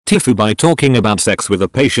TIFU by talking about sex with a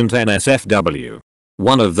patient NSFW.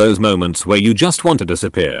 One of those moments where you just want to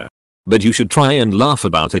disappear. But you should try and laugh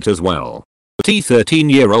about it as well.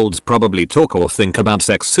 13-year-olds probably talk or think about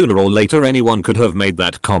sex sooner or later. Anyone could have made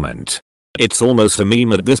that comment. It's almost a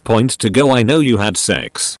meme at this point to go, I know you had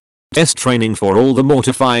sex. Test training for all the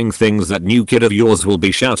mortifying things that new kid of yours will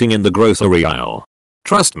be shouting in the grocery aisle.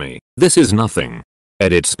 Trust me, this is nothing.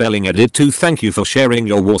 Edit spelling edit 2. Thank you for sharing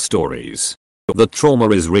your war stories. The trauma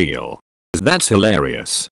is real. That's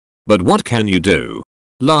hilarious. But what can you do?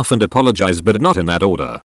 Laugh and apologize, but not in that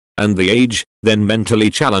order. And the age, then mentally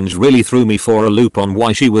challenged, really threw me for a loop on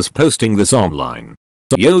why she was posting this online.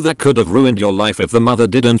 Yo, that could have ruined your life if the mother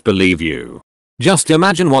didn't believe you. Just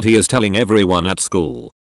imagine what he is telling everyone at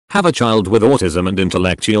school. Have a child with autism and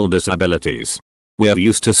intellectual disabilities. We're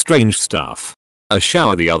used to strange stuff. A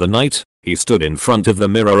shower the other night, he stood in front of the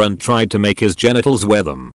mirror and tried to make his genitals wear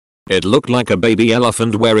them. It looked like a baby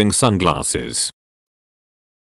elephant wearing sunglasses.